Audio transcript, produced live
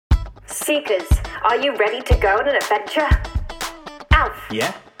Seekers, are you ready to go on an adventure? Alph.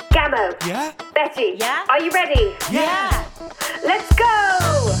 Yeah? Gammo. Yeah? Betty. Yeah? Are you ready? Yeah! Let's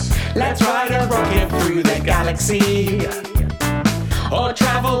go! Let's ride a rocket through the galaxy, or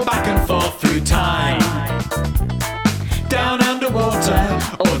travel back and forth through time, down underwater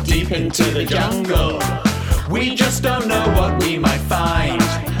or deep into the jungle. We just don't know what we might find.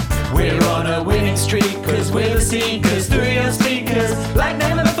 We're on a winning streak, cause we're the Seekers, 3 on speakers like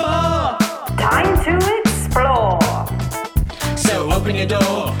never before. Time to explore. So open your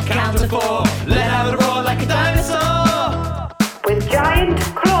door, count to 4, let out a roar like a dinosaur. With giant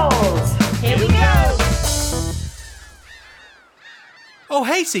claws. Here we go! Oh,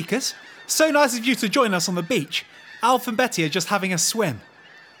 hey, Seekers. So nice of you to join us on the beach. Alph and Betty are just having a swim.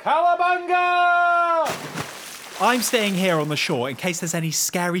 Cowabunga! I'm staying here on the shore in case there's any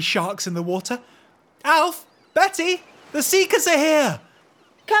scary sharks in the water. Alph! Betty! The Seekers are here!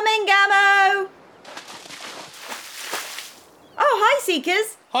 Coming, Gammo! Oh, hi,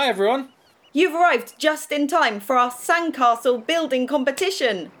 Seekers! Hi everyone. You've arrived just in time for our sandcastle building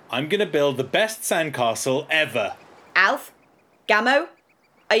competition. I'm gonna build the best sandcastle ever. Alph, Gammo,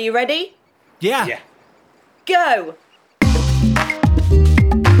 are you ready? Yeah. Go!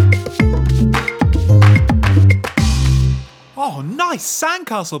 Oh, nice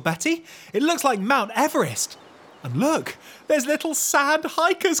sandcastle, Betty. It looks like Mount Everest. And look, there's little sand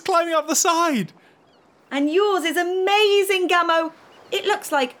hikers climbing up the side. And yours is amazing, Gammo. It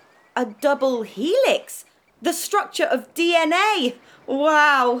looks like a double helix. The structure of DNA.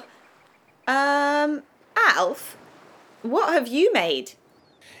 Wow. Alph, what have you made?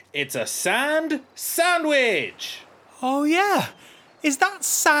 It's a sand sandwich. Oh, yeah. Is that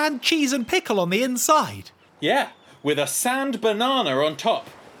sand, cheese and pickle on the inside? Yeah, with a sand banana on top.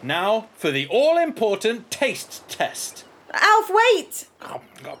 Now for the all-important taste test. Alph, wait!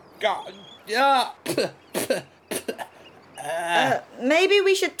 Maybe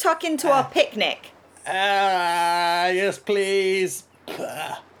we should tuck into our picnic. Yes, please.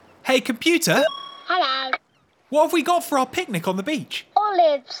 Hey, computer, Hello. what have we got for our picnic on the beach?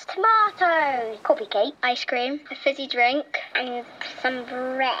 Olives, tomatoes, coffee cake, ice cream, a fizzy drink, and some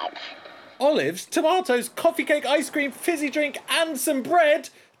bread. Olives, tomatoes, coffee cake, ice cream, fizzy drink, and some bread.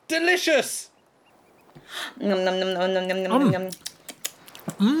 Delicious. Nom, nom, nom, nom, nom, nom, nom, nom.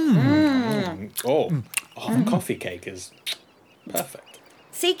 Coffee cake is perfect.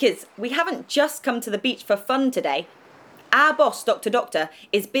 Seekers, we haven't just come to the beach for fun today. Our boss, Dr. Doctor,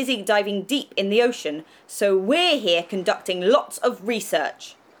 is busy diving deep in the ocean, so we're here conducting lots of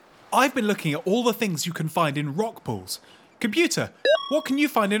research. I've been looking at all the things you can find in rock pools. Computer, what can you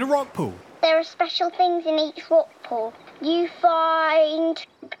find in a rock pool? There are special things in each rock pool. You find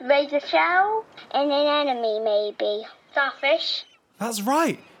razor shell and an enemy, maybe. Starfish. That's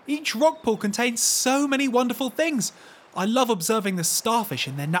right. Each rock pool contains so many wonderful things. I love observing the starfish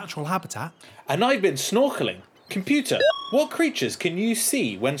in their natural habitat. And I've been snorkeling. Computer, what creatures can you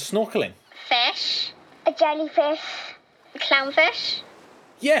see when snorkeling? Fish. A jellyfish. A clownfish.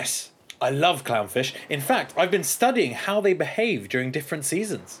 Yes, I love clownfish. In fact, I've been studying how they behave during different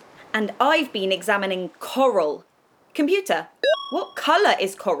seasons. And I've been examining coral. Computer, what colour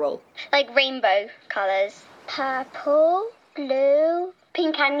is coral? Like rainbow colours. Purple, blue,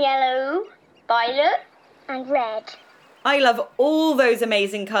 pink and yellow, violet, and red. I love all those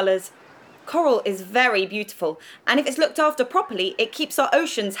amazing colours. Coral is very beautiful, and if it's looked after properly, it keeps our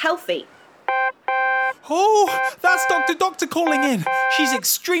oceans healthy. Oh, that's Dr. Doctor calling in. She's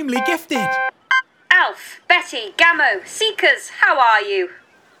extremely gifted. Alph, Betty, Gammo, Seekers, how are you?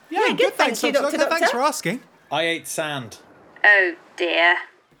 Yeah, good, thank you, Dr. Thanks Doctor. for asking. I ate sand. Oh dear.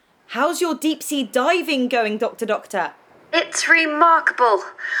 How's your deep sea diving going, Dr. Doctor? It's remarkable.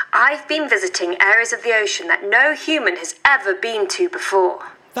 I've been visiting areas of the ocean that no human has ever been to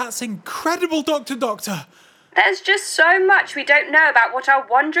before. That's incredible, Dr. Doctor. There's just so much we don't know about what our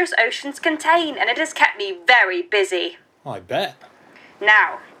wondrous oceans contain, and it has kept me very busy. I bet.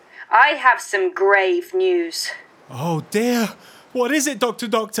 Now, I have some grave news. Oh dear. What is it, Dr.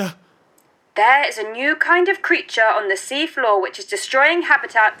 Doctor? There is a new kind of creature on the sea floor which is destroying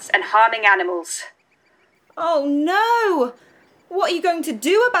habitats and harming animals. Oh no! What are you going to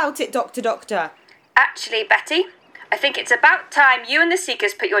do about it, Dr. Doctor? Actually, Betty, I think it's about time you and the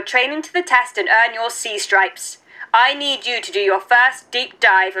Seekers put your training to the test and earn your sea stripes. I need you to do your first deep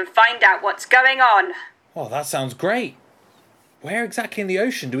dive and find out what's going on. Oh, that sounds great. Where exactly in the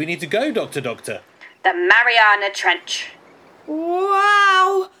ocean do we need to go, Dr. Doctor? The Mariana Trench.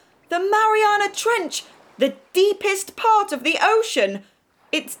 Wow! The Mariana Trench! The deepest part of the ocean!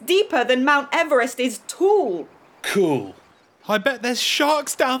 It's deeper than Mount Everest is tall. Cool. I bet there's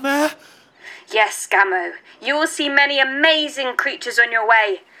sharks down there. Yes, Gammo. You will see many amazing creatures on your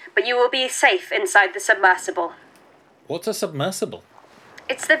way, but you will be safe inside the submersible. What's a submersible?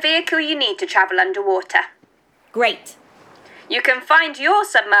 It's the vehicle you need to travel underwater. Great. You can find your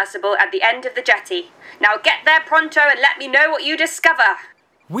submersible at the end of the jetty. Now get there pronto and let me know what you discover.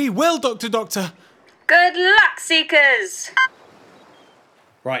 We will, Dr. Doctor. Good luck, Seekers!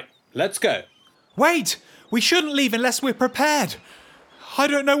 Right, let's go. Wait, we shouldn't leave unless we're prepared. I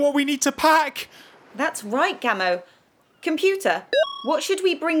don't know what we need to pack. That's right, Gammo. Computer, what should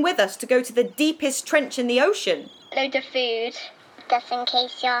we bring with us to go to the deepest trench in the ocean? Loads of food, just in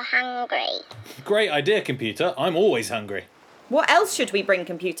case you're hungry. Great idea, computer. I'm always hungry. What else should we bring,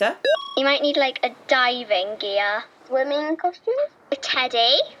 Computer? You might need like a diving gear, swimming costume, a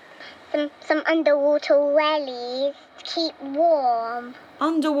teddy, some underwater wellies to keep warm.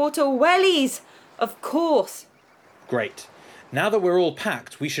 Underwater wellies! Of course. Great. Now that we're all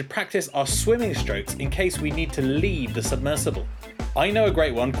packed, we should practice our swimming strokes in case we need to leave the submersible. I know a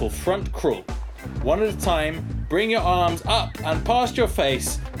great one called front crawl. One at a time, bring your arms up and past your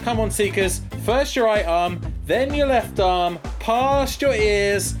face. Come on, Seekers. First your right arm, then your left arm, past your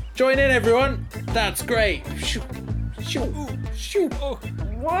ears. Join in, everyone. That's great. Shoo, shoo, shoo.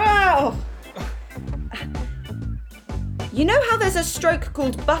 Wow! You know how there's a stroke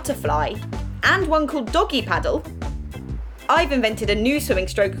called butterfly and one called doggy paddle? I've invented a new swimming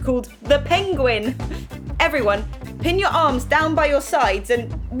stroke called the penguin. Everyone, pin your arms down by your sides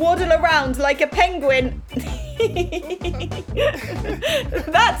and waddle around like a penguin.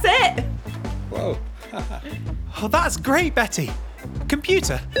 That's it. Whoa. Oh, that's great, Betty.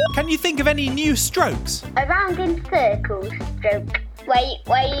 Computer, can you think of any new strokes? A round in circles stroke.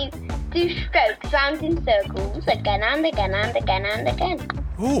 Where you do strokes round in circles again and again and again and again.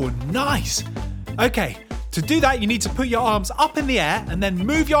 Oh, nice. Okay, to do that you need to put your arms up in the air and then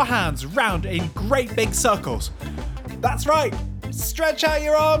move your hands round in great big circles. That's right. Stretch out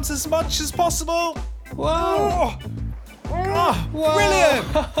your arms as much as possible. Whoa. Oh, Whoa.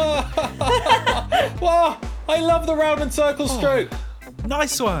 brilliant. Wow. I love the round and circle stroke.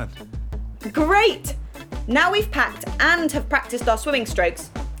 Nice one. Great. Now we've packed and have practiced our swimming strokes,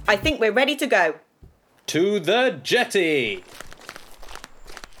 I think we're ready to go. To the jetty.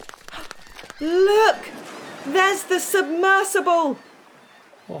 Look! There's the submersible!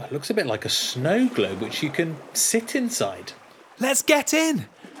 Oh, it looks a bit like a snow globe which you can sit inside. Let's get in.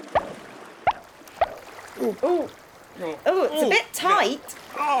 Oh, it's a bit tight.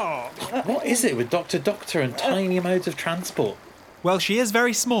 What is it with Dr. Doctor and tiny modes of transport? Well, she is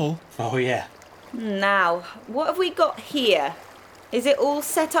very small. Oh, yeah. Now, what have we got here? Is it all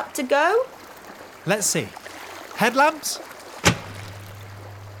set up to go? Let's see. Headlamps,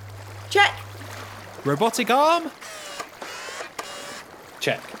 Check. robotic arm,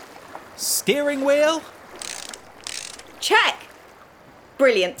 Check. steering wheel. Check.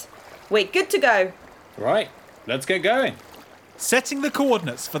 Brilliant. We're good to go. Right, let's get going. Setting the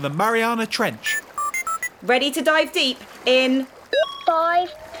coordinates for the Mariana Trench. Ready to dive deep in 5,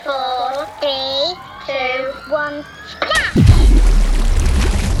 4, 3, 2, 1, splash!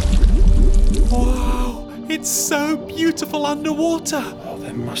 Wow, it's so beautiful underwater. Oh,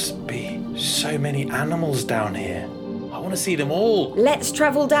 there must be so many animals down here. I want to see them all. Let's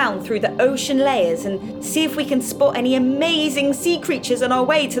travel down through the ocean layers and see if we can spot any amazing sea creatures on our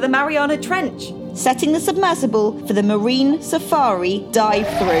way to the Mariana Trench. Setting the submersible for the marine safari dive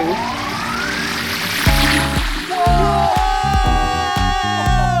through.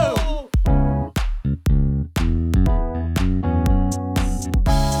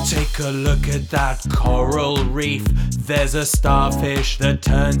 Take a look at that coral reef. There's a starfish that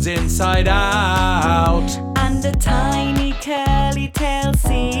turns inside out. And a tiny curly-tailed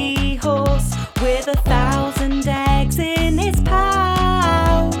seahorse with 1,000 eggs in its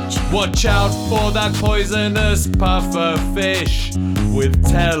pouch. Watch out for that poisonous puffer fish with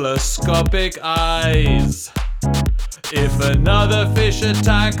telescopic eyes. If another fish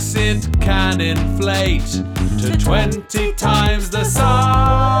attacks, it can inflate to 20 times the size.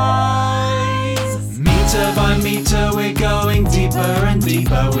 Meter by meter, we're going deeper and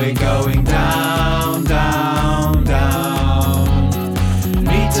deeper. We're going down, down, down.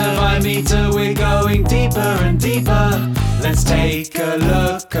 Meter by meter, we're going deeper and deeper. Let's take a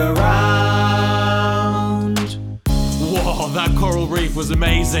look around. Whoa, that coral reef was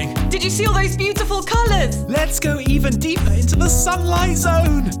amazing. Did you see all those beautiful colours? Let's go even deeper into the sunlight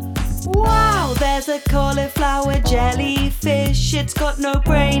zone. Wow, there's a cauliflower jellyfish. It's got no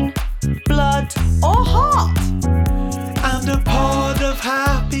brain, blood or heart. And a pod of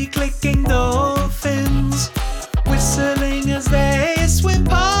happy clicking dolphins, whistling whistling as they swim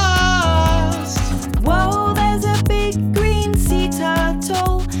past. Whoa, there's a big green sea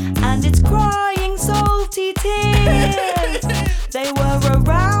turtle, and it's crying salty tears. They were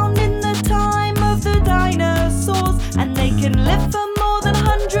around in the time of the dinosaurs, and they can live for more than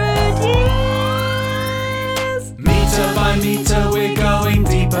 100 years. Meter by meter, we're going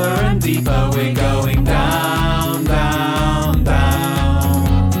deeper and deeper. We're going down, down,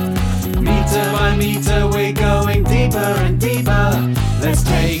 down. Meter by meter, we're going deeper and deeper. Let's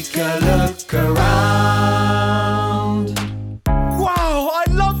take a look around. Wow, I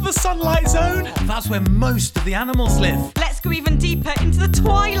love the sunlight zone. That's where most of the animals live. Let's go even deeper into the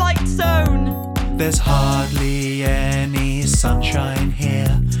twilight zone. There's hardly any sunshine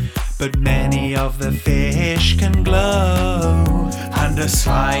here, but many of the fish can glow. And a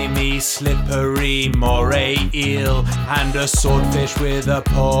slimy, slippery moray eel, and a swordfish with a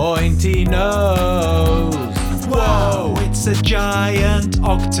pointy nose. Whoa, it's a giant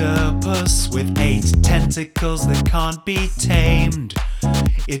octopus with 8 tentacles that can't be tamed.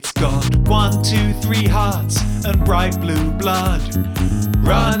 It's got 1, 2, 3 hearts and bright blue blood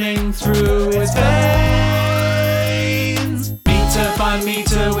running through its veins. Meter by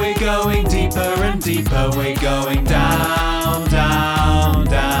meter, we're going deeper and deeper. We're going down, down,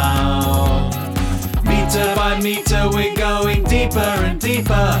 down. Meter by meter, we're going deeper and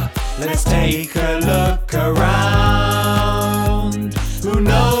deeper. Let's take a look around. Who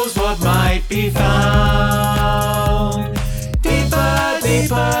knows what might be found? Deeper,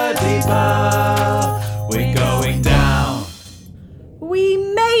 deeper, deeper. We're going down. We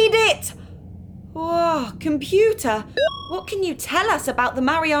made it! Whoa, computer, what can you tell us about the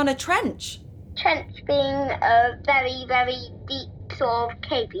Mariana Trench? Trench being a very, very deep sort of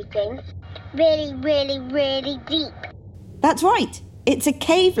cavey thing. Really, really, really deep. That's right. It's a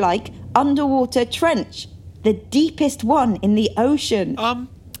cave-like underwater trench. The deepest one in the ocean.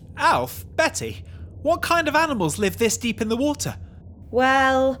 Alf, Betty, what kind of animals live this deep in the water?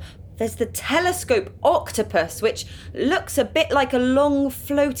 Well, there's the telescope octopus, which looks a bit like a long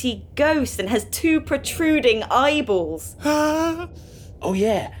floaty ghost and has 2 protruding eyeballs. Oh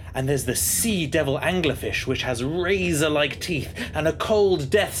yeah, and there's the sea devil anglerfish, which has razor-like teeth and a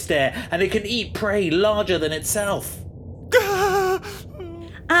cold death stare, and it can eat prey larger than itself.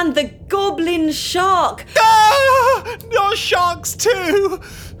 And the goblin shark. Not sharks too!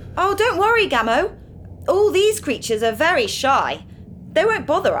 Oh, don't worry, Gammo. All these creatures are very shy. They won't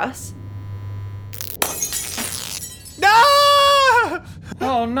bother us. Ah!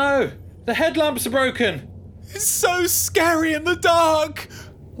 Oh no, the headlamps are broken. It's so scary in the dark.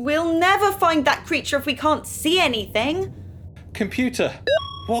 We'll never find that creature if we can't see anything. Computer,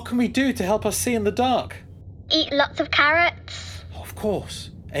 what can we do to help us see in the dark? Eat lots of carrots. Of course.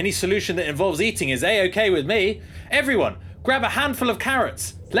 Any solution that involves eating is A-OK with me. Everyone, grab a handful of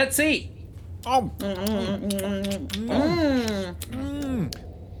carrots. Let's eat. Oh,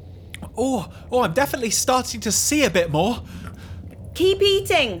 I'm definitely starting to see a bit more. Keep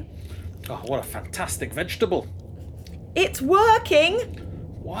eating. Oh, what a fantastic vegetable. It's working.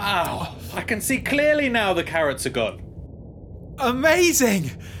 Wow, I can see clearly now the carrots are gone.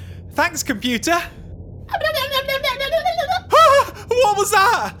 Amazing. Thanks, computer. What was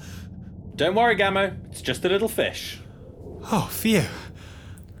that? Don't worry, Gammo. It's just a little fish. Oh, phew.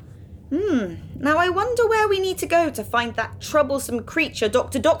 Now I wonder where we need to go to find that troublesome creature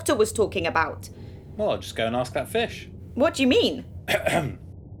Dr. Doctor was talking about. Well, I'll just go and ask that fish. What do you mean?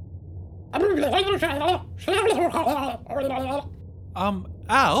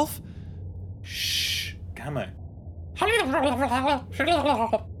 Alf? Shh, Gammo.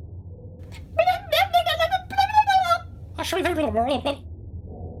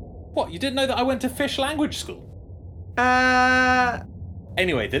 What, you didn't know that I went to fish language school?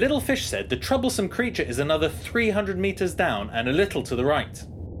 Anyway, the little fish said the troublesome creature is another 300 metres down and a little to the right.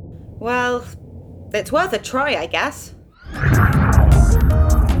 Well, it's worth a try, I guess.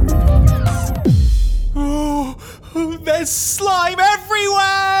 Oh, there's slime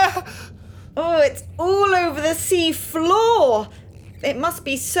everywhere! Oh, it's all over the sea floor. It must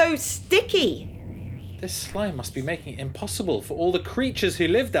be so sticky. This slime must be making it impossible for all the creatures who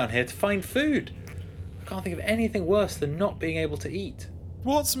live down here to find food. I can't think of anything worse than not being able to eat.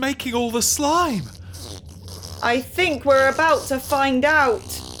 What's making all the slime? I think we're about to find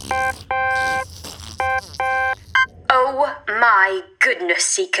out. Oh my goodness,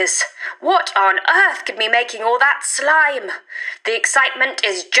 Seekers. What on earth could be making all that slime? The excitement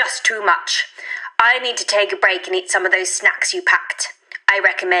is just too much. I need to take a break and eat some of those snacks you packed. I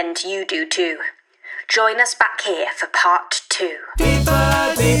recommend you do too. Join us back here for part 2.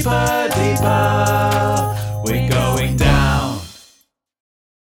 Deeper, deeper, deeper.